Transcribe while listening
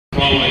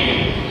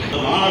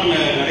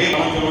மாநாட்டில் நிறைய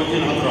பணத்தை வச்சு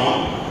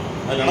நடத்துகிறோம்.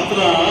 அது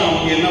நடத்துறதுனால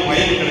நமக்கு என்ன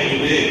பயன்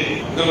கிடைக்குது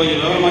கொஞ்சம்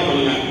விவரமாக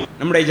சொல்லுங்க.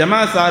 நம்முடைய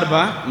ஜமாத்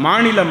சார்பாக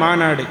மாநில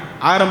மாநாடு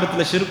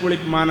ஆரம்பத்தில் ஷிர்க்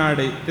ஒழிப்பு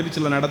மாநாடு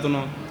திருச்சியில்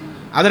நடத்தணும்.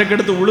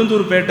 அதற்கடுத்து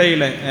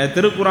உளுந்தூர்பேட்டையில்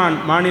திருக்குரான்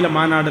மாநில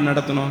மாநாடு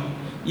நடத்தணும்.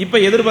 இப்போ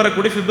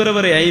எதிர்வரக்கூடிய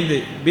பிப்ரவரி 5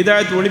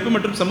 பிதாயத் ஒழிப்பு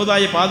மற்றும்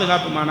சமுதாய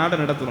பாதுகாப்பு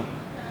மாநாடு நடத்துகிறோம்.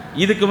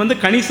 இதுக்கு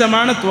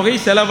கணிசமான தொகை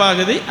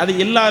செலவாகுது. அது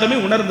எல்லாருமே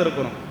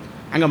உணர்ந்திருக்கிறோம்.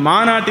 அங்கே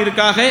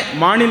மாநாட்டிற்காக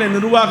மாநில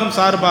நிர்வாகம்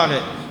சார்பாக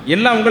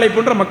எல்லாம் உங்களை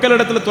போன்ற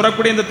மக்களிடத்தில்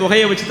துறக்கூடிய இந்த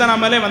தொகையை வச்சு தான்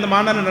நாமளே அந்த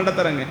மாநாடு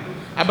நடத்துகிறோங்க.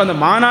 அப்போ அந்த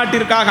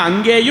மாநாட்டிற்காக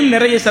அங்கேயும்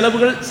நிறைய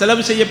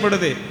செலவு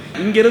செய்யப்படுது.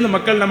 இங்கிருந்து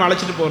மக்கள் நம்ம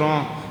அழைச்சிட்டு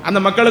போகிறோம். அந்த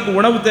மக்களுக்கு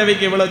உணவு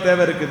தேவைக்கு எவ்வளோ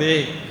தேவை இருக்குது,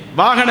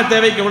 வாகன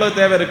தேவைக்கு எவ்வளோ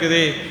தேவை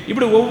இருக்குது,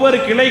 இப்படி ஒவ்வொரு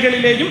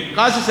கிளைகளிலேயும்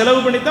காசு செலவு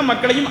பண்ணி தான்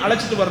மக்களையும்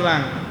அழைச்சிட்டு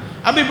வர்றாங்க.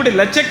 அப்போ இப்படி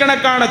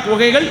லட்சக்கணக்கான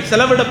தொகைகள்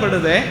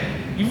செலவிடப்படுது.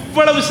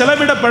 இவ்வளவு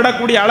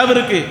செலவிடப்படக்கூடிய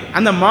அளவிற்கு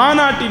அந்த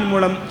மாநாட்டின்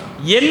மூலம்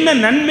என்ன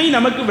நன்மை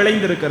நமக்கு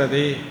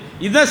விளைந்திருக்கிறது?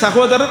 இதுதான்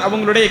சகோதரர்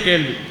அவங்களுடைய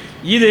கேள்வி.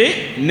 இது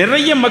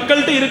நிறைய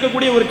மக்கள்கிட்ட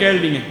இருக்கக்கூடிய ஒரு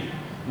கேள்விங்க.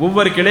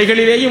 ஒவ்வொரு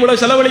கிளைகளிலேயும்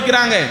இவ்வளவு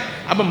செலவழிக்கிறாங்க.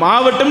 அப்போ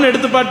மாவட்டம்னு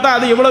எடுத்து பார்த்தா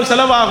அது எவ்வளவு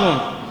செலவாகும்?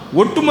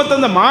 ஒட்டுமொத்த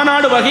அந்த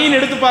மாநாடு வகைன்னு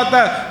எடுத்து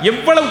பார்த்தா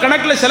எவ்வளவு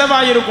கணக்கில்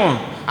செலவாகிருக்கும்.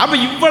 அப்போ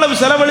இவ்வளவு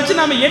செலவழித்து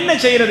நாம் என்ன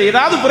செய்யறது?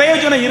 ஏதாவது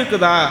பிரயோஜனம்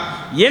இருக்குதா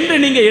என்று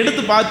நீங்கள்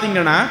எடுத்து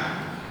பார்த்தீங்கன்னா,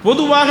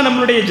 பொதுவாக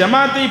நம்மளுடைய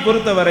ஜமாத்தை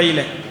பொறுத்த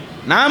வரையில்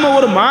நாம்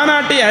ஒரு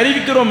மாநாட்டை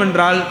அறிவிக்கிறோம்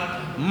என்றால்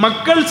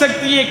மக்கள்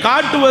சக்தியை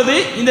காட்டுவது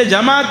இந்த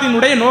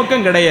ஜமாத்தினுடைய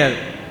நோக்கம் கிடையாது.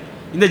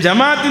 இந்த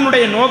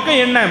ஜமாத்தினுடைய நோக்கம்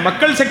என்ன?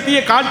 மக்கள்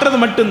சக்தியை காட்டுறது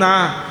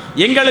மட்டும்தான்.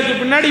 எங்களுக்கு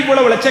பின்னாடி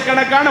இவ்வளவு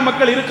லட்சக்கணக்கான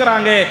மக்கள்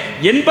இருக்கிறாங்க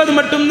என்பது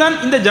மட்டும்தான்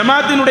இந்த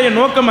ஜமாத்தினுடைய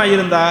நோக்கமாக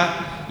இருந்தா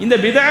இந்த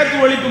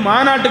பிதாயத் ஒழிப்பு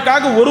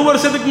மாநாட்டுக்காக ஒரு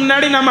வருஷத்துக்கு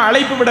முன்னாடி நம்ம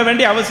அழைப்பு விட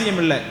வேண்டிய அவசியம்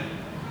இல்லை.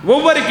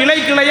 ஒவ்வொரு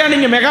கிளையா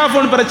நீங்க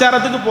மெகாஃபோன்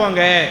பிரச்சாரத்துக்கு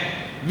போங்க.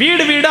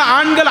 வீடு வீடு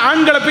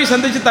ஆண்களை போய்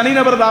சந்திச்சு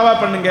தனிநபர் தாவா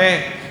பண்ணுங்க.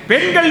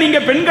 பெண்கள் நீங்க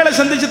பெண்களை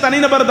சந்திச்சு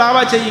தனிநபர்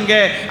தாவா செய்யுங்க.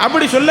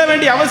 அப்படி சொல்ல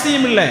வேண்டிய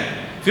அவசியம் இல்லை.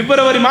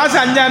 பிப்ரவரி மாதம்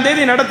 5ஆம்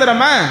தேதி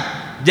நடத்துறோமா,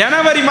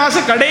 ஜனவரி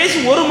மாதம் கடைசி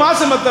ஒரு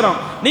மாதம் மாத்திரம்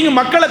நீங்க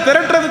மக்களை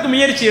திரட்டுறதுக்கு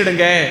முயற்சி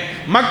எடுங்க.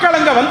 மக்கள்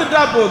அங்க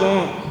வந்துட்டா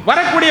போதும்,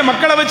 வரக்கூடிய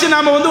மக்களை வச்சு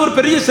நாம ஒரு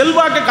பெரிய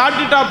செல்வாக்கை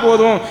காட்டிட்டா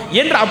போதும்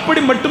என்று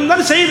அப்படி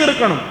மட்டும்தான்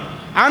செய்திருக்கணும்.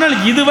 ஆனால்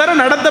இதுவரை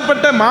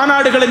நடத்தப்பட்ட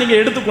மாநாடுகளை நீங்க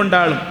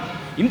எடுத்துக்கொண்டாலும்,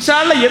 இன்ஷா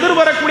அல்லாஹ்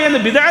எதிர்வரக்கூடிய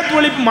அந்த பிதாயத்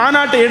ஒழிப்பு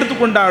மாநாட்டை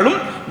எடுத்துக்கொண்டாலும்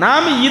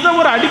நாம் இதை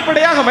ஒரு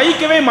அடிப்படையாக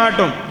வைக்கவே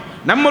மாட்டோம்.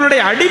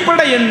 நம்மளுடைய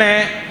அடிப்படை என்ன?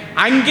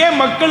 அங்கே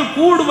மக்கள்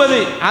கூடுவது,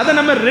 அதை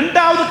நம்ம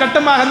 2வது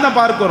கட்டமாக தான்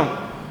பார்க்கிறோம்.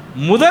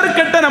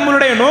 முதற்கட்ட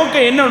நம்மளுடைய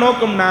நோக்கம் என்ன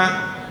நோக்கம்னா,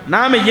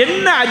 நாம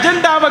என்ன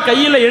அஜெண்டாவை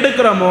கையில்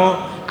எடுக்கிறோமோ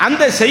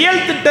அந்த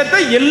செயல் திட்டத்தை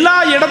எல்லா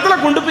இடத்துல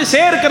கொண்டு போய்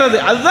சேர்க்கிறது.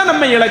 அதுதான்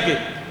நம்ம இலக்கு.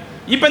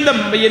 இப்போ இந்த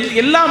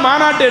எல்லா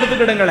மாநாட்டை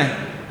எடுத்துக்கிடுங்களேன்.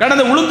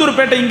 கடந்த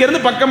உளுந்தூர்பேட்டை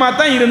இங்கிருந்து பக்கமாக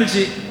தான்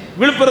இருந்துச்சு.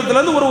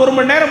 விழுப்புரத்துலேருந்து ஒரு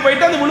மணி நேரம்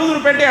போயிட்டு அந்த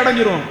உளுந்தூர்பேட்டை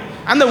அடைஞ்சிரும்.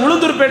 அந்த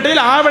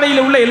உளுந்தூர்பேட்டையில்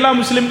ஆவடையில் உள்ள எல்லா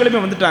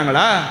முஸ்லீம்களுமே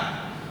வந்துட்டாங்களா?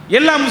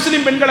 எல்லா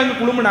முஸ்லீம் பெண்கள் அங்கே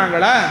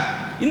குழுமுனாங்களா?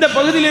 இந்த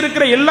பகுதியில்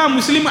இருக்கிற எல்லா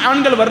முஸ்லீம்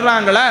ஆண்கள்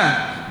வர்றாங்களா?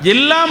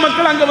 எல்லா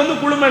மக்களும் அங்கே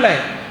குழுமலை.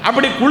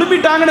 அப்படி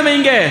குழுமிட்டாங்கன்னு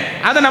வைங்க,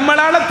 அதை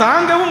நம்மளால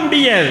தாங்கவும்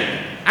முடியாது.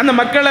 அந்த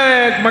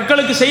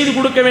மக்களுக்கு செய்து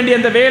கொடுக்க வேண்டிய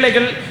அந்த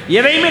வேலைகள்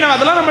எதையுமே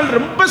அதெல்லாம் நம்ம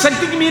ரொம்ப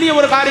சக்திக்கு மீறிய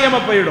ஒரு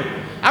காரியமாக போயிடும்.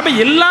 அப்போ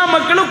எல்லா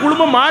மக்களும்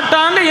குழும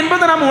மாட்டாங்க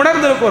என்பதை நாம்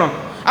உணர்ந்திருக்கிறோம்.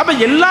 அப்போ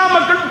எல்லா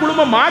மக்களும்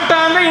குழும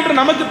மாட்டாங்க என்று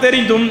நமக்கு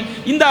தெரிந்தும்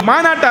இந்த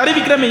மாநாட்டை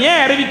அறிவிக்கிறோம்.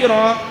 ஏன்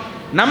அறிவிக்கிறோம்?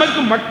 நமக்கு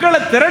மக்களை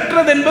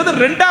திரட்டுறது என்பது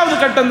 2வது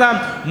கட்டம் தான்.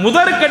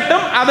 முதற்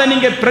கட்டம் அதை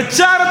நீங்க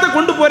பிரச்சாரத்தை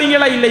கொண்டு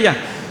போறீங்களா இல்லையா?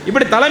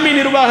 இப்படி தலைமை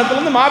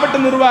நிர்வாகத்திலிருந்து மாவட்ட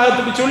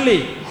நிர்வாகத்துக்கு சொல்லி,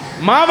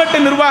 மாவட்ட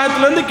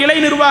நிர்வாகத்திலிருந்து கிளை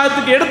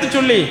நிர்வாகத்துக்கு எடுத்து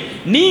சொல்லி,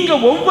 நீங்க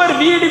ஒவ்வொரு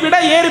வீடு விட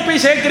ஏறி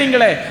போய்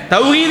சேர்க்கிறீங்களே.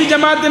 தௌஹீத்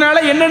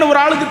ஜமாத்தினால என்னன்னு ஒரு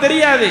ஆளுக்கு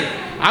தெரியாது.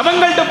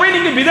 அவங்கள்ட்ட போய்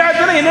நீங்க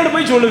பிதாயத்னா என்னன்னு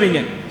போய்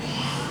சொல்லுவீங்க.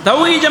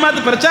 தௌஹீத்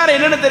ஜமாத் பிரச்சாரம்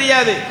என்னன்னு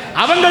தெரியாது.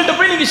 அவங்கள்ட்ட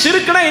போய் நீங்க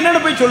ஷிர்க்னா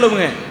என்னன்னு போய்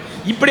சொல்லுவீங்க.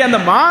 இப்படி அந்த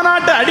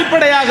மாநாட்டை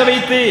அடிப்படையாக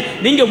வைத்து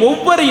நீங்க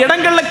ஒவ்வொரு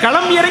இடங்கள்ல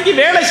களம் இறங்கி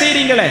வேலை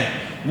செய்றீங்களே,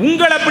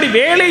 உங்களை அப்படி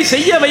வேலை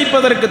செய்ய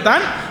வைப்பதற்கு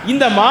தான்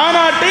இந்த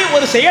மாநாட்டை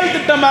ஒரு செயல்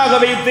திட்டமாக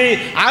வைத்து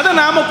அதை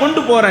நாம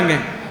கொண்டு போறோங்க.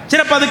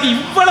 சிறப்பு அதுக்கு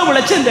இவ்வளவு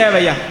லட்சம்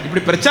தேவையா?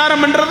 இப்படி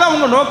பிரச்சாரம் பண்றதா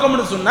உங்க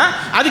நோக்கம்னு சொன்னா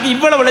அதுக்கு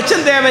இவ்வளவு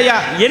லட்சம் தேவையா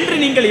என்று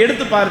நீங்கள்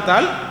எடுத்து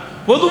பார்த்தால்,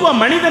 பொதுவாக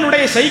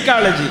மனிதனுடைய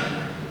சைக்காலஜி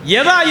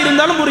எதா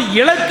இருந்தாலும் ஒரு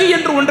இலக்கு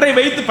என்று ஒன்றை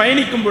வைத்து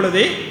பயணிக்கும்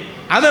பொழுது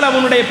அதில்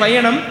அவனுடைய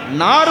பயணம்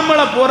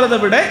நார்மலாக போகிறத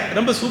விட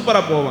ரொம்ப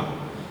சூப்பராக போவான்.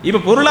 இப்போ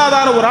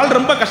பொருளாதார ஒரு ஆள்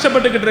ரொம்ப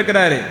கஷ்டப்பட்டுக்கிட்டு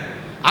இருக்கிறாரு.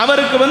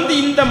 அவருக்கு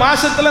இந்த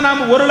மாசத்துல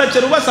நாம் 1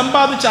 லட்சம் ரூபாய்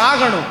சம்பாதிச்சு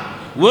ஆகணும்.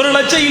 1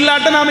 லட்சம்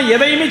இல்லாட்ட நாம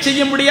எதையுமே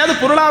செய்ய முடியாது,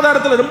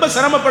 பொருளாதாரத்தில் ரொம்ப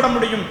சிரமப்பட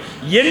முடியும்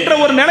என்ற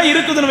ஒரு நிலை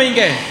இருக்குதுன்னு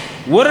வைங்க.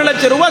 1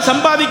 லட்சம் ரூபாய்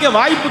சம்பாதிக்க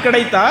வாய்ப்பு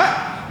கிடைத்தா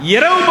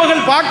இரவு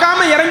பகல்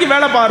பார்க்காம இறங்கி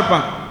வேலை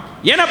பார்ப்பான்.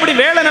 ஏன்னா அப்படி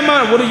வேலை நம்ம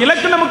ஒரு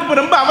இலக்கு நமக்கு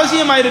ரொம்ப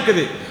அவசியமா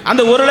இருக்குது.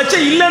 அந்த 1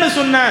 லட்சம் இல்லைன்னு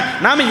சொன்ன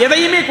நாம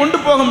எதையுமே கொண்டு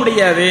போக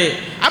முடியாது.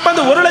 அப்ப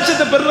அந்த 1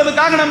 லட்சத்தை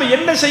பெறுவதற்காக நம்ம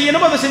என்ன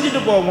செய்யணுமோ அதை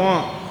செஞ்சுட்டு போவோம்.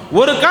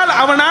 ஒரு கால்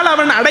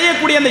அவன்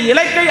அடையக்கூடிய அந்த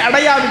இலக்கை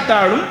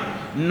அடையாவிட்டாலும்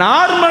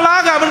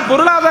நார்மலாக அவன்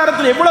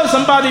பொருளாதாரத்தில் எவ்வளவு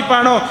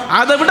சம்பாதிப்பானோ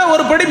அதை விட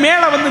ஒரு படி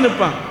மேல வந்து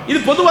நிற்பான். இது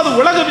பொதுவாக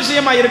உலக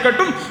விஷயமா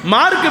இருக்கட்டும்,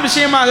 மார்க்க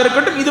விஷயமாக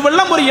இருக்கட்டும்,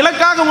 இதுவெல்லாம் ஒரு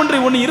இலக்காக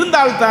ஒன்று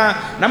இருந்தால்தான்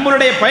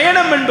நம்மளுடைய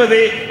பயணம்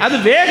என்பது அது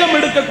வேகம்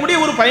எடுக்கக்கூடிய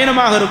ஒரு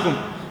பயணமாக இருக்கும்.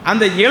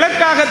 அந்த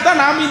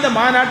இலக்காகத்தான் நாம் இந்த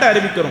மாநாட்டை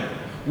அறிவிக்கிறோம்.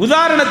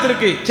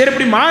 உதாரணத்திற்கு சரி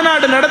இப்படி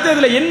மாநாடு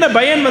நடத்துறதுல என்ன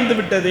பயன் வந்து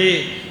விட்டது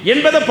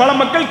என்பதை பல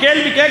மக்கள்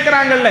கேள்வி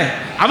கேட்கிறாங்கல்ல.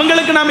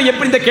 அவங்களுக்கு நாம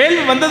எப்படி இந்த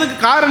கேள்வி வந்ததுக்கு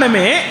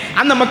காரணமே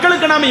அந்த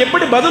மக்களுக்கு நாம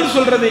எப்படி பதில்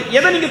சொல்றது,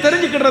 எதை நீங்க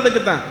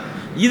தெரிஞ்சுக்கிறதுக்கு தான்.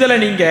 இதுல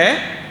நீங்க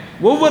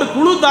ஒவ்வொரு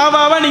குழு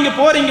தாவாவா நீங்க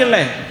போறீங்கல்ல,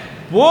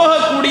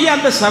 போகக்கூடிய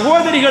அந்த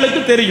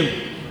சகோதரிகளுக்கு தெரியும்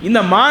இந்த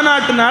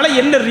மாநாட்டுனால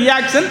என்ன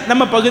ரியாக்ஷன்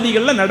நம்ம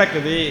பகுதிகளில்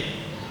நடக்குது.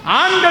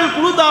 ஆண்கள்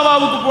குழு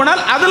தாவாவுக்கு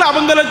போனால் அதுல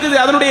அவங்களுக்கு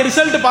அதனுடைய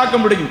ரிசல்ட்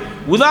பார்க்க முடியும்.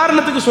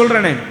 உதாரணத்துக்கு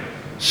சொல்றேனே,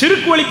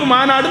 ஷிர்க் ஒழிப்பு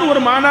மாநாடுன்னு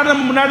ஒரு மாநாடு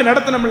நம்ம முன்னாடி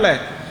நடத்தினோம்ல,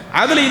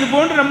 அதுல இது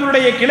போன்று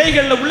நம்மளுடைய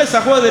கிளைகளில் உள்ள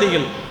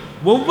சகோதரிகள்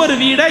ஒவ்வொரு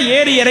வீடா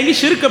ஏறி இறங்கி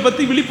ஷிர்க்கை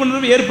பத்தி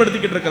விழிப்புணர்வு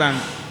ஏற்படுத்திக்கிட்டு இருக்கிறாங்க.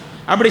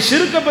 அப்படி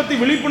ஷிர்க்கை பத்தி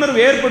விழிப்புணர்வு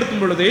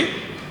ஏற்படுத்தும் பொழுது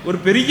ஒரு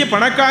பெரிய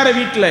பணக்கார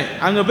வீட்டில்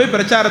அங்க போய்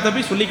பிரச்சாரத்தை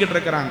போய் சொல்லிக்கிட்டு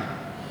இருக்கிறாங்க.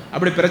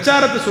 அப்படி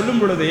பிரச்சாரத்தை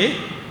சொல்லும் பொழுது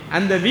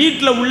அந்த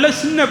வீட்டில் உள்ள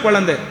சின்ன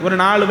குழந்தை, ஒரு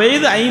 4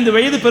 வயது 5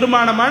 வயது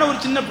பெருமானமான ஒரு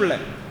சின்ன பிள்ளை,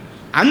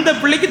 அந்த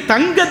பிள்ளைக்கு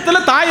தங்கத்துல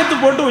தாயத்து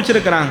போட்டு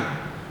வச்சிருக்கிறாங்க.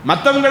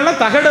 மற்றவங்கெல்லாம்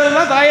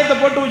தகடெல்லாம் தாயத்தை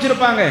போட்டு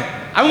வச்சிருப்பாங்க,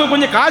 அவங்க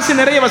கொஞ்சம் காசு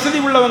நிறைய வசதி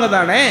உள்ளவங்க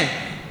தானே,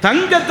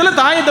 தங்கத்துல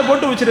தாயத்தை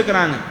போட்டு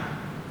வச்சிருக்கிறாங்க.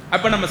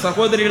 அப்ப நம்ம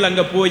சகோதரிகள்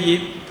அங்க போய்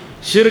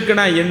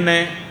ஷிர்க்குனா என்ன,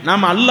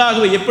 நாம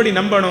அல்லாஹ்வை எப்படி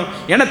நம்பணும்,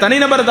 ஏன்னா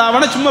தனிநபர்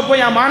தாவான சும்மா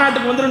போய்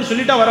மாநாட்டுக்கு வந்துருன்னு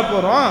சொல்லிட்டா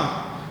வரப்போறோம்,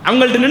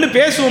 அவங்கள்ட்ட நின்று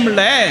பேசுவோம்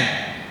இல்ல,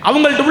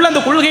 அவங்கள்ட்ட உள்ள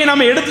அந்த கொள்கையை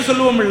நாம எடுத்து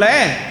சொல்லுவோம் இல்ல.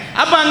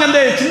 அப்ப அங்க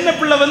அந்த சின்ன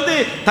பிள்ளை வந்து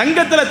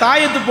தங்கத்துல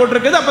தாயத்து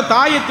போட்டிருக்குது. அப்ப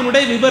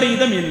தாயத்தினுடைய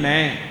விபரீதம் என்ன,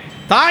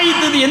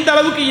 தாயத்து எந்த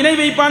அளவுக்கு இணை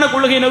வைப்பான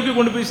கொள்கையை நோக்கி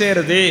கொண்டு போய்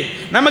சேருது,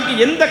 நமக்கு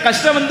எந்த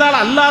கஷ்டம்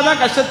வந்தாலும் அல்லாஹ்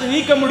தான் கஷ்டத்தை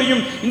நீக்க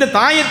முடியும், இந்த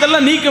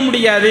தாயத்தெல்லாம் நீக்க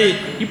முடியாது.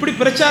 இப்படி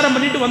பிரச்சாரம்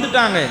பண்ணிட்டு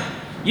வந்துட்டாங்க.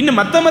 இன்னும்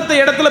மத்த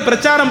இடத்துல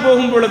பிரச்சாரம்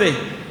போகும் பொழுது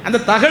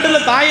அந்த தகடுல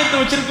தாயத்தை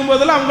வச்சிருக்கும்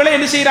போதெல்லாம் அவங்களே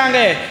என்ன செய்யறாங்க,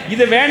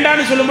 இதை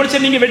வேண்டான்னு சொல்லும்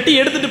பொழுது நீங்க வெட்டி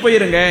எடுத்துட்டு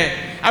போயிருங்க.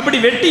 அப்படி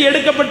வெட்டி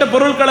எடுக்கப்பட்ட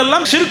பொருட்கள்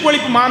எல்லாம் ஷிர்க்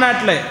ஒழிப்பு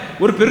மாநாட்டில்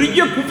ஒரு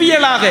பெரிய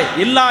குவியலாக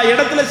எல்லா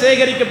இடத்துல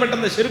சேகரிக்கப்பட்ட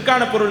அந்த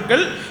ஷிர்கான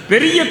பொருட்கள்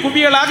பெரிய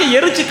குவியலாக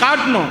எரிச்சு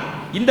காட்டணும்.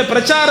 இந்த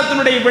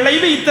பிரச்சாரத்தினுடைய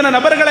விளைவு இத்தனை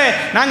நபர்களை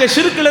நாங்க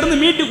ஷிர்க்ல இருந்து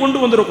மீட்டு கொண்டு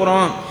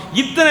வந்திருக்கிறோம்,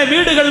 இத்தனை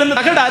வீடுகள்ல இருந்து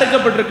தகடு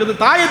அறுக்கப்பட்டிருக்குது,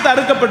 தாயத்தை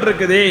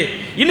அறுக்கப்பட்டிருக்குது,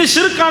 இன்னும்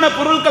ஷிர்கான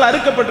பொருட்கள்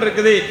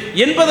அறுக்கப்பட்டிருக்குது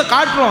என்பதை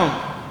காட்டுறோம்.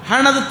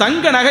 ஆனா அது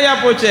தங்க நகையா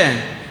போச்சே,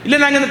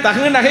 இல்ல நாங்க இந்த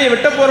தங்க நகையை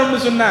வெட்ட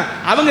போறோம்னு சொன்னா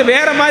அவங்க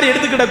வேற மாதிரி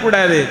எடுத்துக்கிட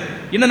கூடாது,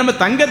 இன்னும் நம்ம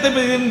தங்கத்தை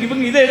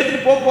இவங்க இதை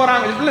எடுத்துட்டு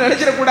போறாங்க இப்படி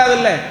நினைச்சிடக்கூடாது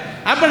இல்ல.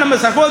 அப்ப நம்ம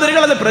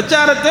சகோதரிகள் அந்த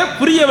பிரச்சாரத்தை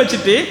புரிய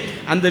வச்சுட்டு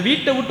அந்த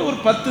வீட்டை விட்டு ஒரு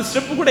 10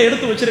 ஸ்டெப் கூட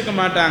எடுத்து வச்சிருக்க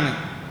மாட்டாங்க.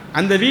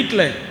 அந்த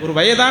வீட்டில் ஒரு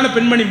வயதான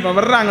பெண்மணி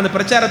வர்றாங்க அந்த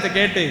பிரச்சாரத்தை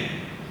கேட்டு,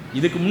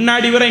 இதுக்கு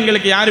முன்னாடி வரை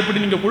எங்களுக்கு யார்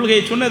இப்படி நீங்க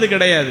கொள்கையை சொன்னது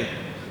கிடையாது,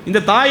 இந்த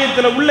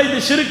தாயத்தில் உள்ள இந்த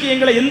ஷிர்க்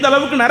எங்களை எந்த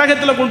அளவுக்கு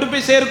நரகத்தில் கொண்டு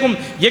போய் சேர்க்கும்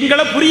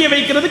எங்களை புரிய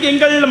வைக்கிறதுக்கு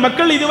எங்கள்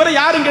மக்கள் இதுவரை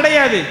யாரும்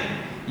கிடையாது.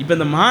 இப்ப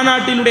இந்த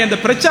மாநாட்டினுடைய அந்த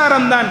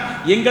பிரச்சாரம் தான்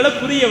எங்களை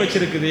புரிய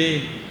வச்சிருக்குது.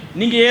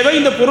 நீங்க ஏதோ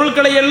இந்த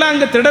பொருட்களை எல்லாம்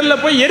அங்க திடல்ல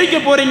போய் எரிக்க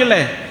போறீங்கல்ல,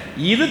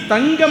 இது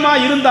தங்கமா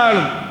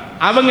இருந்தாலும்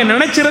அவங்க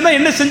நினைச்சிருந்தா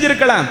என்ன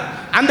செஞ்சிருக்கலாம்,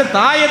 அந்த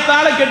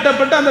தாயத்தால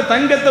கெட்டப்பட்ட அந்த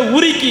தங்கத்தை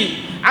உருக்கி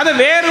அதை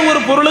வேறு ஒரு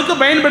பொருளுக்கு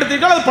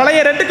பயன்படுத்திக்கலாம், அது பழைய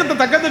ரேட்டுக்கு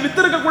தக்கத்தை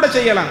வித்திருக்க கூட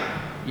செய்யலாம்.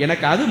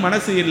 எனக்கு அது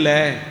மனசு இல்லை,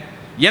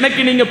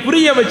 எனக்கு நீங்க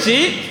புரிய வச்சு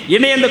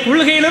என்னை அந்த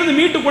கொள்கையிலிருந்து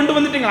மீட்டு கொண்டு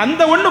வந்துட்டீங்க,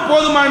 அந்த ஒண்ணு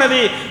போதுமானது.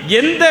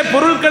 எந்த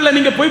பொருட்கள்ல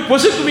நீங்க போய்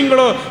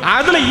பொசுக்குவீங்களோ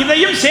அதுல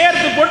இதையும்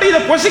சேர்த்து போட்டு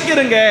இதை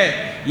பொசுக்கிறங்க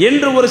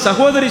என்று ஒரு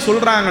சகோதரி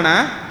சொல்றாங்கன்னா,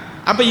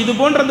 அப்ப இது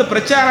போன்ற அந்த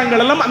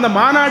பிரச்சாரங்கள் எல்லாம் அந்த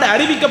மாநாடு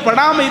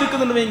அறிவிக்கப்படாம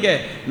இருக்குதுன்னு வைங்க,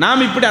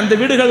 நாம் இப்படி அந்த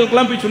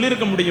வீடுகளுக்கெல்லாம் போய்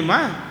சொல்லியிருக்க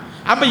முடியுமா?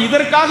 அப்ப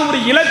இதற்காக ஒரு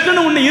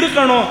இலக்குன்னு ஒண்ணு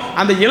இருக்கணும்,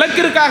 அந்த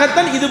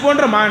இலக்கிற்காகத்தான் இது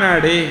போன்ற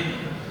மாநாடு.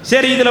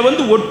 சரி, இதுல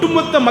வந்து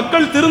ஒட்டுமொத்த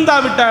மக்கள்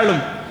திருந்தாவிட்டாலும்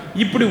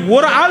இப்படி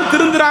ஒரு ஆள்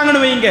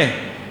திருந்துறாங்கன்னு வைங்க,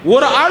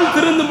 ஒரு ஆள்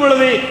திருந்தும்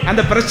பொழுது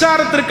அந்த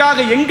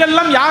பிரச்சாரத்திற்காக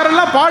எங்கெல்லாம்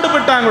யாரெல்லாம்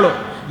பாடுபட்டாங்களோ,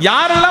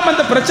 யாரெல்லாம்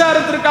அந்த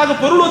பிரச்சாரத்திற்காக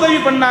பொருள் உதவி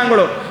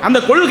பண்ணாங்களோ, அந்த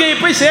கொள்கையை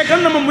போய்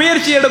சேர்க்கணும் நம்ம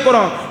முயற்சி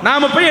எடுக்கிறோம்.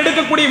 நாம போய்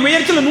எடுக்கக்கூடிய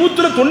முயற்சியில்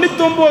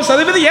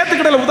 199%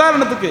 ஏத்துக்கிடல.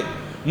 உதாரணத்துக்கு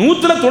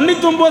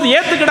 199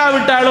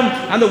 ஏத்துக்கிடாவிட்டாலும்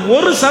அந்த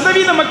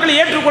 1% மக்கள்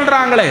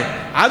ஏற்றுக்கொள்றாங்களே,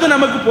 அது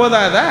நமக்கு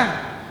போதாதா?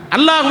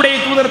 அல்லாஹ்வுடைய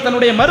தூதர்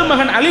தன்னுடைய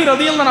மருமகன் அலி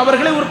ரலியல்லாஹு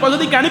அவர்களை ஒரு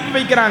பகுதிக்கு அனுப்பி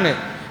வைக்கிறாங்க.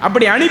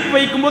 அப்படி அனுப்பி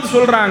வைக்கும் போது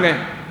சொல்றாங்க,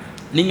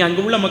 நீங்க அங்க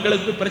உள்ள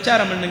மக்களுக்கு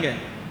பிரச்சாரம் பண்ணுங்க,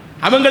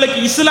 அவங்களுக்கு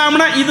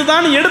இஸ்லாம்னா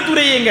இதுதான்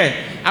எடுத்துரையுங்க.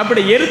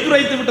 அப்படி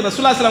எடுத்துரைத்து விட்டு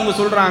ரசூலுல்லாஹி ஸல்லல்லாஹு அலைஹி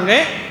வஸல்லம் சொல்றாங்க,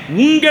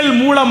 உங்கள்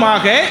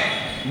மூலமாக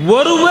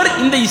ஒருவர்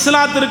இந்த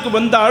இஸ்லாத்திற்கு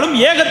வந்தாலும்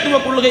ஏகத்துவ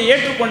கொள்கை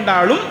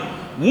ஏற்றுக்கொண்டாலும்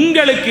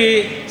உங்களுக்கு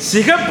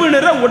சிகப்பு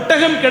நிற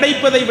ஒட்டகம்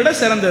கிடைப்பதை விட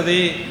சிறந்தது.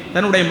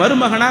 தன்னுடைய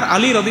மருமகனார்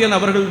அலி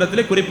ரலியல்லாஹு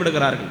அவர்களிடத்திலே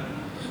குறிப்பிடுகிறார்கள்.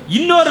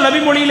 இன்னொரு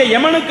நபிமொழியில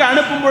யமனுக்கு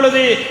அனுப்பும்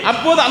பொழுது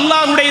அப்போது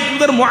அல்லாஹ்வுடைய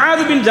தூதர்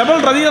முஆத் பின்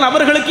ஜபல் ரலியல்லாஹு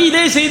அவர்களுக்கு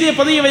இதே செய்தியை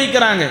பதிய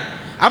வைக்கிறாங்க.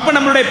 அப்ப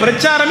நம்மளுடைய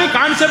பிரச்சாரமே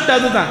கான்செப்ட்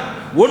அதுதான்.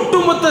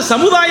 ஒட்டுமொத்த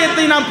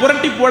சமுதாயத்தை நாம்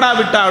புரட்டி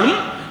போடாவிட்டாலும்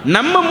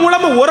நம்ம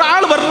மூலமா ஒரு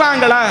ஆள்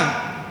வர்றாங்களா,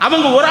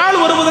 அவங்க ஒரு ஆள்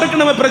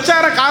வருவதற்கு நம்ம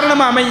பிரச்சார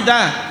காரணமா அமையுதா,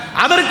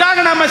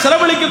 அதற்காக நாம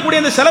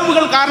செலவழிக்கக்கூடிய இந்த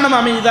செலவுகள் காரணம்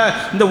அமையுதா?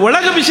 இந்த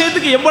உலக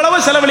விஷயத்துக்கு எவ்வளவோ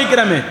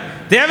செலவழிக்கிறோமே,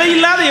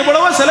 தேவையில்லாத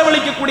எவ்வளவோ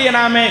செலவழிக்கக்கூடிய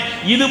நாம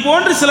இது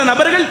போன்று சில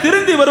நபர்கள்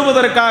திருந்தி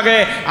வருவதற்காக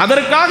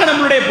அதற்காக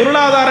நம்மளுடைய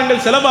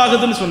பொருளாதாரங்கள்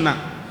செலவாகுதுன்னு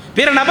சொன்னான்.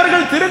 பிற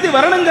நபர்கள் திருந்தி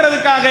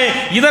வரணுங்கிறதுக்காக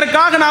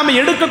இதற்காக நாம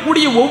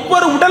எடுக்கக்கூடிய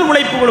ஒவ்வொரு உடல்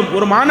உழைப்புகளும்,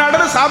 ஒரு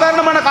மாநாடு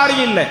சாதாரணமான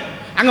காரியம் இல்லை.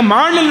 அங்க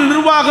மாநில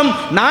நிர்வாகம்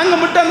நாங்க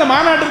மட்டும் அந்த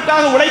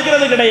மாநாட்டிற்காக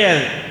உழைக்கிறது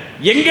கிடையாது.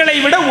 எங்களை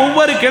விட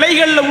ஒவ்வொரு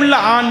கிளைகளில் உள்ள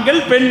ஆண்கள்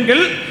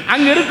பெண்கள்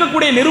அங்க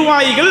இருக்கக்கூடிய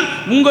நிர்வாகிகள்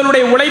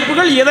உங்களுடைய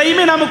உழைப்புகள்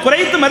எதையுமே நாம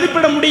குறைத்து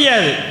மதிப்பிட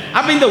முடியாது.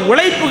 அப்ப இந்த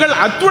உழைப்புகள்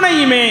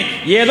அத்துணையுமே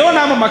ஏதோ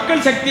நாம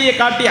மக்கள் சக்தியை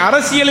காட்டி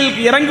அரசியலில்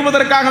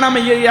இறங்குவதற்காக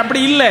நாம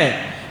அப்படி இல்லை.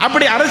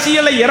 அப்படி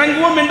அரசியலை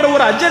இறங்குவோம் என்ற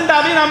ஒரு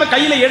அஜெண்டாவை நாம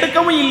கையில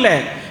எடுக்கவும் இல்லை.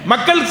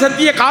 மக்கள்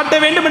சக்தியை காட்ட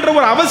வேண்டும் என்ற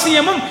ஒரு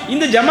அவசியமும்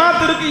இந்த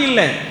ஜமாத்திற்கு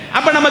இல்லை.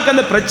 அப்ப நமக்கு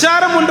அந்த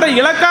பிரச்சாரம் ஒன்றை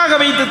இலக்காக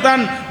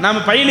வைத்துத்தான்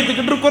நாம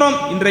பயணித்துக்கிட்டு இருக்கிறோம்.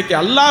 இன்றைக்கு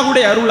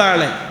அல்லாஹ்வுடைய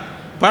அருளால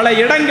பல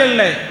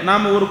இடங்கள்ல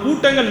நாம ஒரு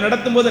கூட்டங்கள்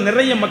நடத்தும் போது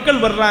நிறைய மக்கள்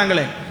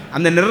வர்றாங்களே,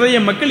 அந்த நிறைய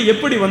மக்கள்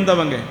எப்படி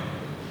வந்தவங்க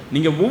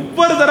நீங்க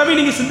ஒவ்வொரு தடவையும்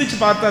நீங்க சிந்திச்சு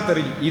பார்த்தா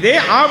தெரியும். இதே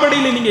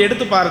ஆவடியில் நீங்க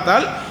எடுத்து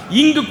பார்த்தால்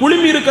இங்கு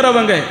குழுமி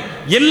இருக்கிறவங்க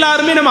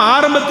எல்லாருமே நம்ம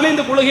ஆரம்பத்தில்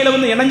இந்த குழுகையில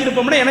வந்து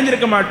இணைஞ்சிருப்போம்னா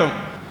இணைஞ்சிருக்க மாட்டோம்.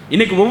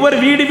 இன்னைக்கு ஒவ்வொரு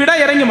வீடு வீடா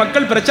இறங்கி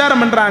மக்கள்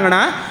பிரச்சாரம்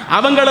பண்றாங்கன்னா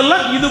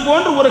அவங்களெல்லாம் இது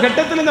போன்று ஒரு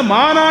கட்டத்தில் இந்த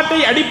மாநாட்டை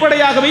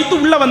அடிப்படையாக வைத்து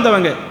உள்ள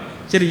வந்தவங்க.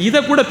 சரி,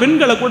 இதை கூட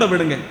பெண்களை கூட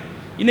விடுங்க.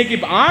 இன்னைக்கு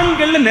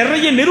ஆண்கள்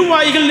நிறைய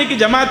நிர்வாகிகள் இன்னைக்கு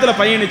ஜமாத்துல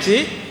பயணிச்சு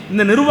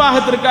இந்த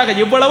நிர்வாகத்திற்காக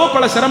எவ்வளவோ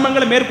பல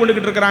சிரமங்களை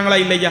மேற்கொண்டுகிட்டு இருக்கிறாங்களா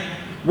இல்லையா?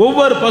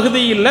 ஒவ்வொரு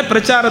பகுதியில்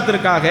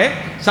பிரச்சாரத்திற்காக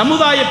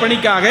சமுதாய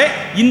பணிக்காக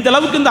இந்த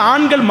அளவுக்கு இந்த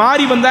ஆண்கள்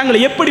மாறி வந்தாங்க.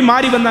 எப்படி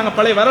மாறி வந்தாங்க?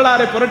 பழைய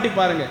வரலாறை புரட்டி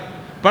பாருங்க.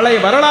 பழைய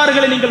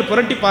வரலாறுகளை நீங்கள்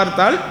புரட்டி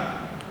பார்த்தால்,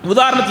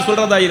 உதாரணத்துக்கு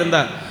சொல்றதா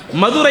இருந்தால்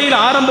மதுரையில்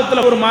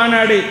ஆரம்பத்தில் ஒரு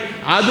மாநாடு,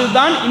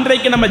 அதுதான்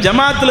இன்றைக்கு நம்ம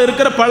ஜமாத்தில்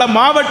இருக்கிற பல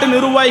மாவட்ட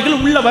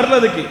நிர்வாகிகள் உள்ள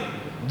வர்றதுக்கு,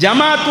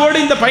 ஜமாத்தோடு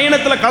இந்த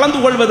பயணத்தில் கலந்து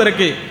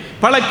கொள்வதற்கு,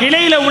 பல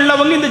கிளையில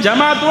உள்ளவங்க இந்த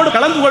ஜமாத்தோடு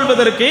கலந்து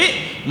கொள்வதற்கு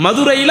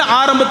மதுரையில்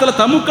ஆரம்பத்தில்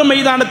தமுக்க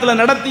மைதானத்தில்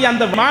நடத்திய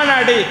அந்த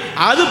மாநாடு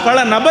அது பல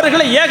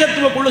நபர்களை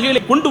ஏகத்துவ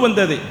கொள்கைகளை கொண்டு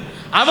வந்தது.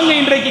 அவங்க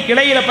இன்றைக்கு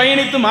கிளையில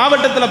பயணித்து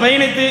மாவட்டத்தில்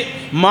பயணித்து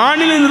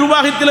மாநில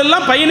நிர்வாகத்தில்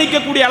எல்லாம்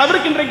பயணிக்கக்கூடிய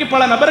அளவிற்கு இன்றைக்கு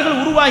பல நபர்கள்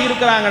உருவாகி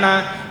இருக்கிறாங்கன்னா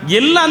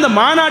எல்லாம் அந்த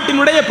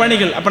மாநாட்டினுடைய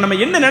பணிகள். அப்ப நம்ம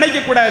என்ன நினைக்க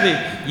கூடாது,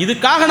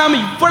 இதுக்காக நாம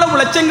இவ்வளவு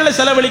லட்சங்களை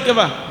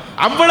செலவழிக்கவா,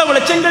 அவ்வளவு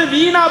லட்சங்கள்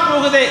வீணா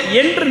போகுதே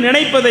என்று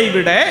நினைப்பதை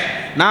விட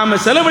நாம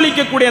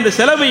செலவழிக்கக்கூடிய அந்த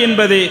செலவு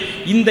என்பது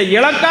இந்த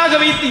இலக்காக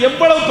வைத்து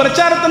எவ்வளவு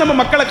பிரச்சாரத்தை நம்ம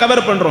மக்களை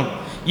கவர் பண்றோம்.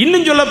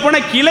 இன்னும் சொல்ல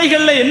போன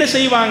கிளைகள்ல என்ன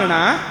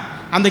செய்வாங்கன்னா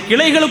அந்த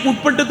கிளைகளுக்கு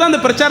உட்பட்டு தான்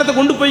அந்த பிரச்சாரத்தை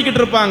கொண்டு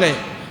போய்கிட்டு இருப்பாங்க.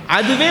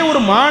 அதுவே ஒரு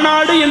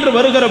மாநாடு என்று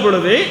வருகிற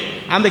பொழுது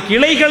அந்த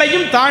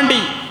கிளைகளையும் தாண்டி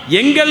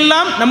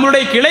எங்கெல்லாம்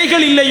நம்மளுடைய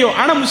கிளைகள் இல்லையோ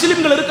ஆனா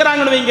முஸ்லிம்கள்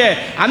இருக்கிறாங்கன்னு வைங்க,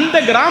 அந்த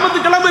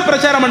கிராமத்துக்கெல்லாம் போய்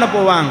பிரச்சாரம் பண்ண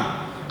போவாங்க.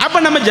 அப்ப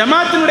நம்ம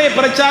ஜமாத்தினுடைய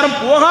பிரச்சாரம்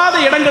போகாத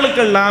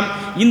இடங்களுக்கெல்லாம்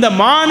இந்த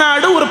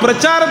மாநாடு ஒரு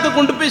பிரச்சாரத்தை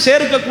கொண்டு போய்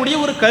சேர்க்கக்கூடிய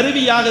ஒரு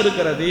கருவியாக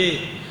இருக்கிறது.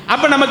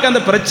 அப்ப நமக்கு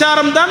அந்த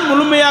பிரச்சாரம் தான்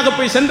முழுமையாக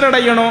போய்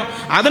சென்றடையணும்.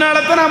 அதனால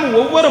தான் நாம்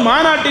ஒவ்வொரு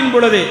மாநாட்டின்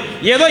பொழுது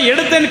ஏதோ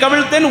எடுத்தேன்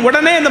கவிழ்த்தேன்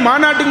உடனே இந்த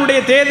மாநாட்டினுடைய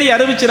தேதி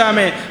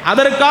அறிவிச்சிடாமே,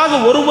 அதற்காக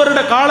ஒரு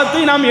வருட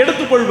காலத்தை நாம்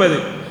எடுத்துக்கொள்வது.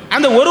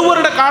 அந்த ஒரு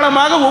வருட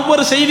காலமாக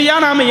ஒவ்வொரு செய்தியா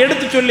நாம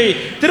எடுத்து சொல்லி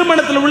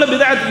திருமணத்தில் உள்ள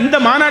விதாயத், இந்த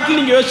மாநாட்டில்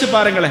நீங்க யோசிச்சு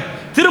பாருங்களேன்,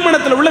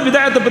 திருமணத்தில் உள்ள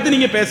விதாயத்தை பத்தி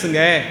நீங்க பேசுங்க,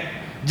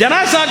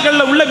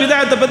 ஜனாசாக்கள்ல உள்ள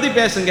விதாயத்தை பத்தி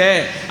பேசுங்க,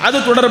 அது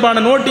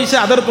தொடர்பான நோட்டீஸ்,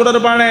 அதற்கு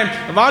தொடர்பான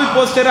வால்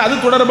போஸ்டர், அது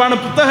தொடர்பான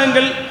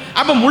புத்தகங்கள்.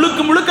 அப்ப முழுக்க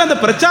முழுக்க அந்த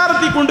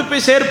பிரச்சாரத்தை கொண்டு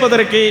போய்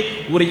சேர்ப்பதற்கு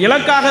ஒரு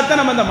இலக்காகத்தான்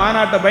நம்ம அந்த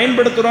மாநாட்டை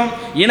பயன்படுத்துறோம்.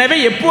 எனவே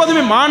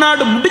எப்போதுமே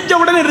மாநாடு முடிஞ்ச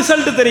உடனே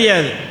ரிசல்ட்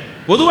தெரியாது.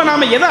 பொதுவாக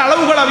நாம எதை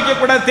அளவுகளை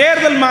வைக்கக்கூடாது,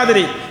 தேர்தல்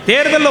மாதிரி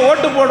தேர்தலில்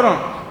ஓட்டு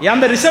போடுறோம்,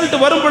 அந்த ரிசல்ட்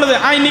வரும் பொழுது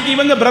இன்னைக்கு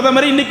இவங்க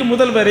பிரதமர் இன்னைக்கு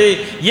முதல்வர்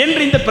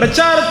என்று இந்த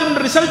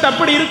பிரச்சாரத்தின் ரிசல்ட்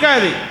அப்படி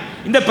இருக்காது.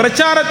 இந்த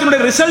பிரச்சாரத்தினுடைய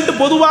ரிசல்ட்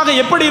பொதுவாக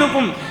எப்படி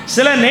இருக்கும்,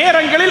 சில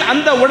நேரங்களில்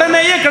அந்த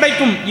உடனேயே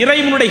கிடைக்கும்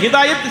இறைவனுடைய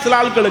ஹிதாயத் சில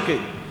ஆட்களுக்கு.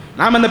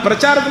 நாம் அந்த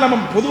பிரச்சாரத்தில்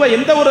நம்ம பொதுவாக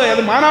எந்த ஒரு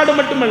மாநாடு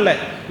மட்டுமல்ல,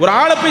 ஒரு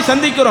ஆளை போய்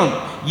சந்திக்கிறோம்,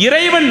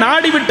 இறைவன்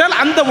நாடிவிட்டால்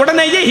அந்த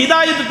உடனேயே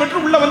ஹிதாயத்து பெற்று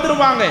உள்ள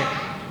வந்துருவாங்க.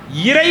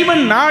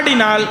 இறைவன்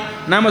நாடினால்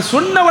நாம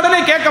சொன்ன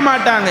உடனே கேட்க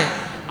மாட்டாங்க.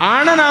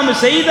 ஆனா நாம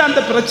செய்த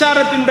அந்த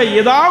பிரச்சாரத்தினுடைய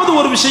ஏதாவது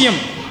ஒரு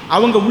விஷயம்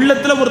அவங்க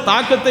உள்ளத்துல ஒரு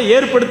தாக்கத்தை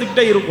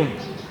ஏற்படுத்திக்கிட்டே இருக்கும்.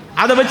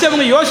 அதை வச்சு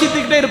அவங்க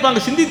யோசித்துக்கிட்டே இருப்பாங்க,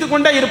 சிந்தித்து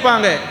கொண்டே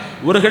இருப்பாங்க.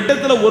 ஒரு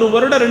கட்டத்தில் 1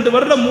 வருடம் 2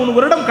 வருடம் 3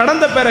 வருடம்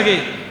கடந்த பிறகு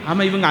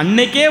ஆமா இவங்க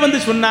அன்னைக்கே வந்து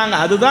சொன்னாங்க,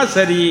 அதுதான்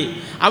சரி,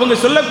 அவங்க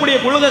சொல்லக்கூடிய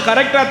கொள்கை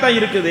கரெக்டா தான்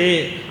இருக்குது,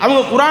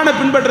 அவங்க குரானை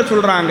பின்பற்ற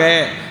சொல்றாங்க,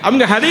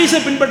 அவங்க ஹதீஸை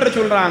பின்பற்ற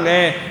சொல்றாங்க,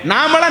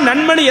 நாமளாம்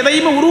நன்மணி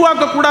எதையுமே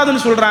உருவாக்க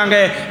கூடாதுன்னு சொல்றாங்க,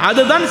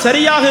 அதுதான்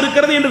சரியாக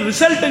இருக்கிறது என்று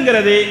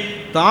ரிசல்ட்டுங்கிறது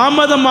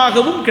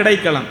தாமதமாகவும்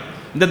கிடைக்கலாம்.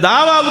 இந்த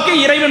தாவாவுக்கு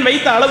இறைவன்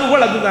வைத்த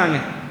அளவுகோல் அதுதாங்க.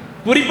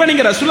 குறிப்பா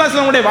நீங்க ரசூலுல்லாஹி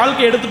ஸல்லல்லாஹு அலைஹி வஸல்லம்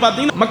வாழ்க்கையை எடுத்து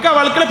பார்த்தீங்கன்னா மக்கா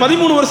வாழ்க்கையில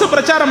 13 வருஷம்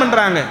பிரச்சாரம்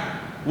பண்றாங்க.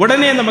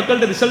 உடனே அந்த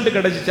மக்கள்கிட்ட ரிசல்ட்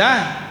கிடைச்சிச்சா?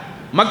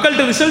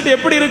 மக்கள்கிட்ட ரிசல்ட்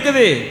எப்படி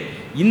இருக்குது?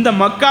 இந்த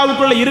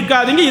மக்காவுக்குள்ள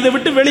இருக்காதீங்க, இதை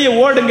விட்டு வெளியே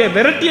ஓடுங்க,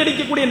 விரட்டி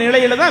அடிக்கக்கூடிய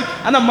நிலையில தான்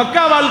அந்த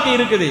மக்கா வாழ்க்கை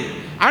இருக்குது.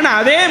 ஆனா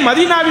அதே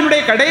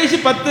மதீனாவினுடைய கடைசி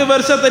 10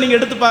 வருஷத்தை நீங்க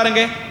எடுத்து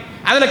பாருங்க,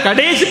 அதுல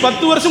கடைசி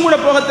 10 வருஷம் கூட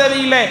போக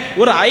தேவையில்லை,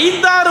 ஒரு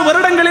 5-6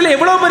 வருடங்களில்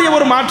எவ்வளவு பெரிய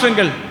ஒரு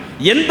மாற்றங்கள்,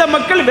 எந்த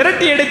மக்கள்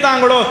விரட்டி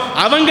எடுத்தாங்களோ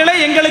அவங்களே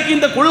எங்களுக்கு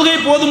இந்த கொள்கை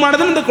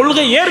போதுமானது, இந்த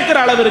கொள்கை ஏற்கிற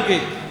அளவிற்கு.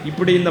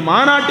 இப்படி இந்த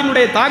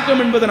மாநாட்டினுடைய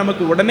தாக்கம் என்பது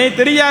நமக்கு உடனே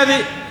தெரியாது.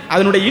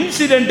 அதனுடைய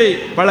இன்சிடென்ட்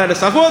பல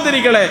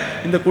சகோதரிகளை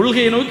இந்த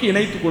கொள்கையை நோக்கி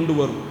இணைத்து கொண்டு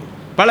வரும்,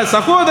 பல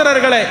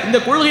சகோதரர்களை இந்த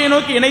கொள்கையை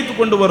நோக்கி இணைத்து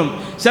கொண்டு வரும்.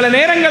 சில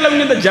நேரங்கள்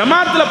அவங்க இந்த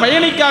ஜமாத்தில்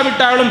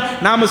பயணிக்காவிட்டாலும்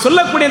நாம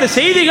சொல்லக்கூடிய இந்த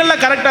செய்திகள்ல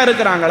கரெக்டா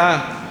இருக்கிறாங்களா,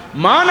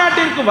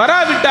 மாநாட்டிற்கு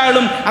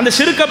வராவிட்டாலும் அந்த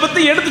ஷிர்கை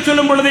பத்தி எடுத்து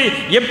சொல்லும் பொழுது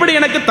எப்படி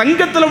எனக்கு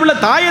தங்கத்தில் உள்ள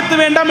தாயத்து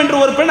வேண்டாம் என்று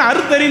ஒரு பெண்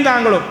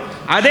அறுத்தறிந்தாங்களோ,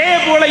 அதே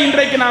போல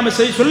இன்றைக்கு நாம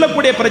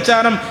சொல்லக்கூடிய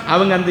பிரச்சாரம்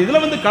அவங்க அந்த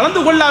இதுல வந்து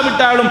கலந்து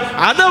கொள்ளாவிட்டாலும்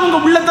அது அவங்க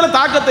உள்ளத்துல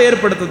தாக்கத்தை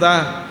ஏற்படுத்துதா?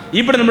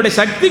 இப்படி நம்முடைய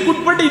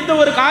சக்திக்குட்பட்டு இந்த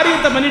ஒரு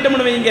காரியத்தை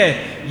பண்ணிட்டோம்னு வைங்க,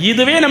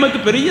 இதுவே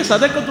நமக்கு பெரிய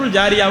சதக்கத்துள்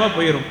ஜாரியாவா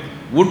போயிடும்.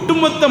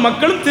 ஒட்டுமொத்த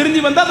மக்களும் திருந்தி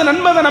வந்தா அது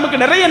நன்மை தான், நமக்கு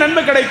நிறைய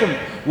நன்மை கிடைக்கும்.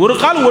 ஒரு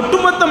கால்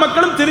ஒட்டுமொத்த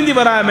மக்களும் திருந்தி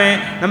வராம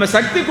நம்ம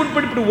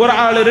சக்திக்குட்பட்டு ஒரு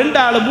ஆளு, 2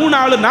 ஆளு, 3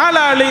 ஆளு, 4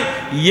 ஆளு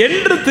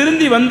என்று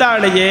திருந்தி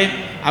வந்தாலேயே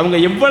அவங்க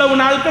எவ்வளவு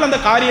நாட்கள் அந்த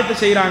காரியத்தை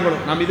செய்யறாங்களோ,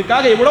 நம்ம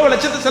இதுக்காக எவ்வளவு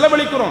லட்சத்தை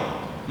செலவழிக்கிறோம்,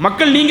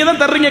 மக்கள் நீங்க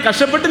தான் தர்றீங்க,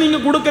 கஷ்டப்பட்டு நீங்க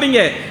கொடுக்குறீங்க,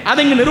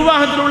 அதை இங்க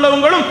நிர்வாகத்தில்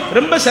உள்ளவங்களும்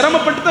ரொம்ப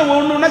சிரமப்பட்டு தான்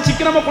ஒண்ணுன்னா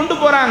சிக்கனமா கொண்டு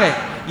போறாங்க.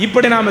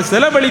 இப்படி நாம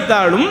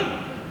செலவழித்தாலும்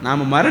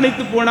நாம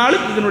மரணித்து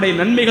போனாலும் இதனுடைய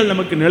நன்மைகள்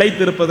நமக்கு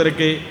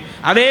நிலைத்திருப்பதற்கு,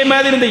 அதே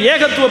மாதிரி இந்த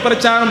ஏகத்துவ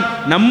பிரச்சாரம்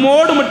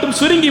நம்மோடு மட்டும்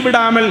சுருங்கி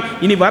விடாமல்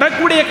இனி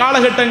வரக்கூடிய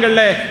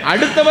காலகட்டங்களில்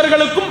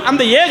அடுத்தவர்களுக்கும்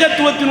அந்த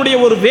ஏகத்துவத்தினுடைய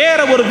வேற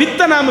ஒரு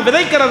வித்தை நாம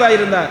விதைக்கிறதா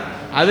இருந்தார்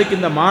அதுக்கு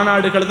இந்த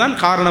மாநாடுகள் தான்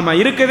காரணமாக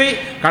இருக்குது.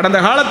 கடந்த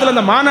காலத்தில்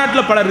அந்த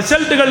மாநாட்டில் பல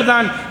ரிசல்ட்டுகள்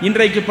தான்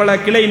இன்றைக்கு பல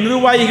கிளை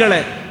நிர்வாகிகளை,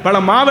 பல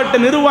மாவட்ட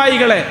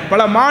நிர்வாகிகளை,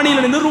 பல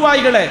மாநில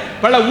நிர்வாகிகளை,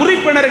 பல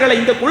உறுப்பினர்களை,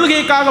 இந்த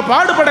கொள்கைக்காக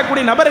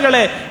பாடுபடக்கூடிய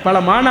நபர்களை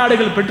பல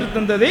மாநாடுகள்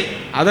பெற்றுத்தந்தது.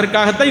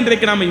 அதற்காகத்தான்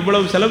இன்றைக்கு நாம்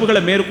இவ்வளவு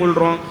செலவுகளை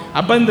மேற்கொள்கிறோம்.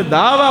 அப்போ இந்த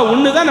தாவா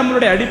ஒன்று தான்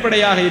நம்மளுடைய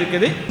அடிப்படையாக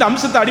இருக்குது. இந்த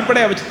அம்சத்தை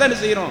அடிப்படையாக வச்சு தான் என்ன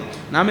செய்கிறோம்,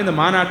 நாம் இந்த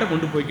மாநாட்டை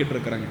கொண்டு போய்கிட்டு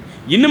இருக்கிறாங்க.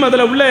 இன்னும்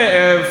அதில் உள்ள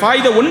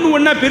ஃபாய்தை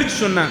ஒன்றா பிரித்து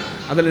சொன்னேன்,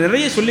 அதில்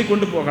நிறைய சொல்லி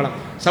கொண்டு போகலாம்.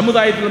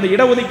 சமுதாயத்தில் இந்த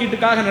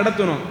இடஒதுக்கீட்டுக்காக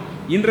நடத்தணும்.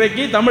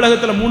 இன்றைக்கு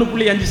தமிழகத்தில்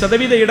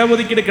 3.5%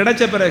 இடஒதுக்கீடு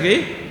கிடைச்ச பிறகு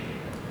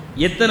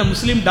எத்தனை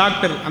முஸ்லீம்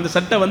டாக்டர் அந்த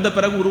சட்டம் வந்த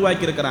பிறகு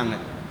உருவாக்கி இருக்கிறாங்க.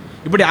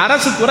 இப்படி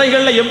அரசு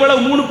துறைகளில் எவ்வளவு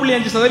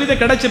 3.5%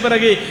 கிடைச்ச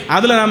பிறகு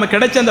அதில் நாம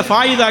கிடைச்ச அந்த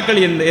ஃபாயிதாக்கள்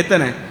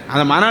எத்தனை?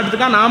 அந்த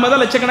மாநாட்டுக்காக நாம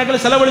தான்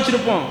லட்சக்கணக்கில்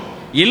செலவழிச்சிருப்போம்,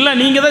 இல்லை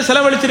நீங்க தான்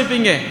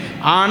செலவழிச்சிருப்பீங்க.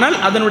 ஆனால்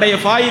அதனுடைய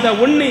ஃபாயிதா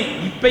ஒன்று,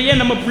 இப்பயே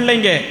நம்ம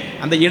பிள்ளைங்க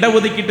அந்த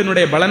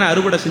இடஒதுக்கீட்டினுடைய பலனை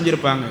அறுவடை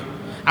செஞ்சிருப்பாங்க.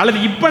 அல்லது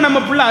இப்போ நம்ம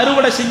பிள்ளை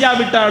அறுவடை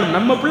செய்யாவிட்டாலும்,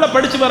 நம்ம பிள்ளை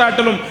படிச்சு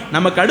வராட்டாலும்,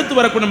 நமக்கு அடுத்து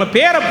வரக்கூடிய நம்ம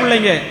பேர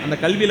பிள்ளைங்க அந்த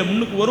கல்வியில்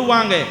முன்னுக்கு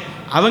வருவாங்க,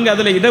 அவங்க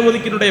அதில்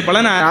இடஒதுக்கீட்டுடைய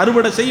பலனை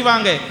அறுவடை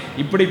செய்வாங்க.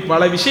 இப்படி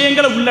பல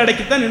விஷயங்களை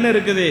உள்ளடக்கித்தான் என்ன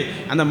இருக்குது,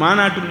 அந்த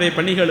மாநாட்டினுடைய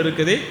பணிகள்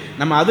இருக்குது.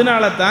 நம்ம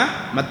அதனால தான்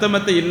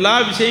மற்ற எல்லா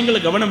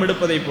விஷயங்களும் கவனம்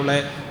எடுப்பதை போல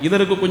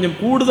இதற்கு கொஞ்சம்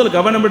கூடுதல்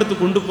கவனம் எடுத்து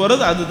கொண்டு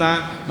போகிறது. அதுதான்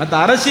மற்ற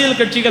அரசியல்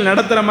கட்சிகள்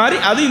நடத்துகிற மாதிரி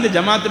அது இந்த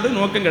ஜமாத்துடைய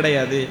நோக்கம்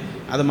கிடையாது.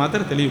 அதை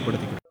மாத்திரம்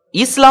தெளிவுபடுத்திக்கிறோம்.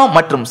 இஸ்லாம்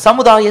மற்றும்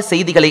சமுதாய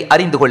செய்திகளை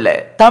அறிந்து கொள்ள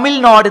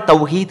தமிழ்நாடு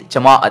தௌஹீத்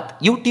ஜமாஅத்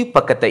யூடியூப்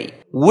பக்கத்தை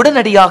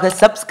உடனடியாக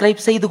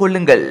சப்ஸ்கிரைப் செய்து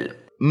கொள்ளுங்கள்.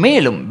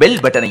 மேலும் பெல்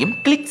பட்டனையும்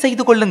கிளிக்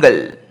செய்து கொள்ளுங்கள்.